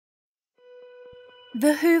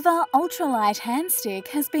The Hoover ultralight handstick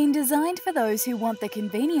has been designed for those who want the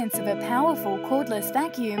convenience of a powerful cordless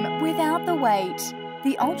vacuum without the weight.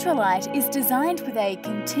 The ultralight is designed with a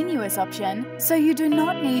continuous option, so you do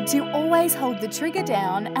not need to always hold the trigger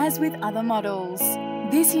down as with other models.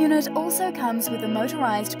 This unit also comes with a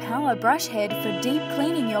motorized power brush head for deep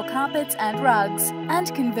cleaning your carpets and rugs,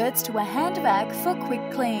 and converts to a hand vac for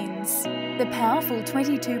quick cleans. The powerful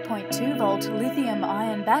 22.2-volt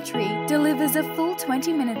lithium-ion battery delivers a full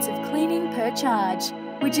 20 minutes of cleaning per charge,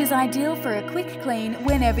 which is ideal for a quick clean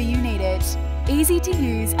whenever you need it. Easy to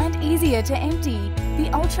use and easier to empty, the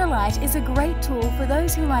ultralight is a great tool for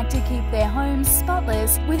those who like to keep their homes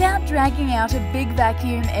spotless without dragging out a big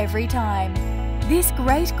vacuum every time. This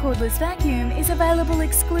great cordless vacuum is available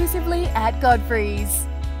exclusively at Godfrey's.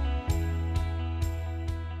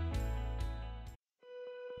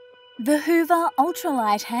 The Hoover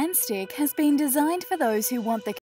ultralight handstick has been designed for those who want the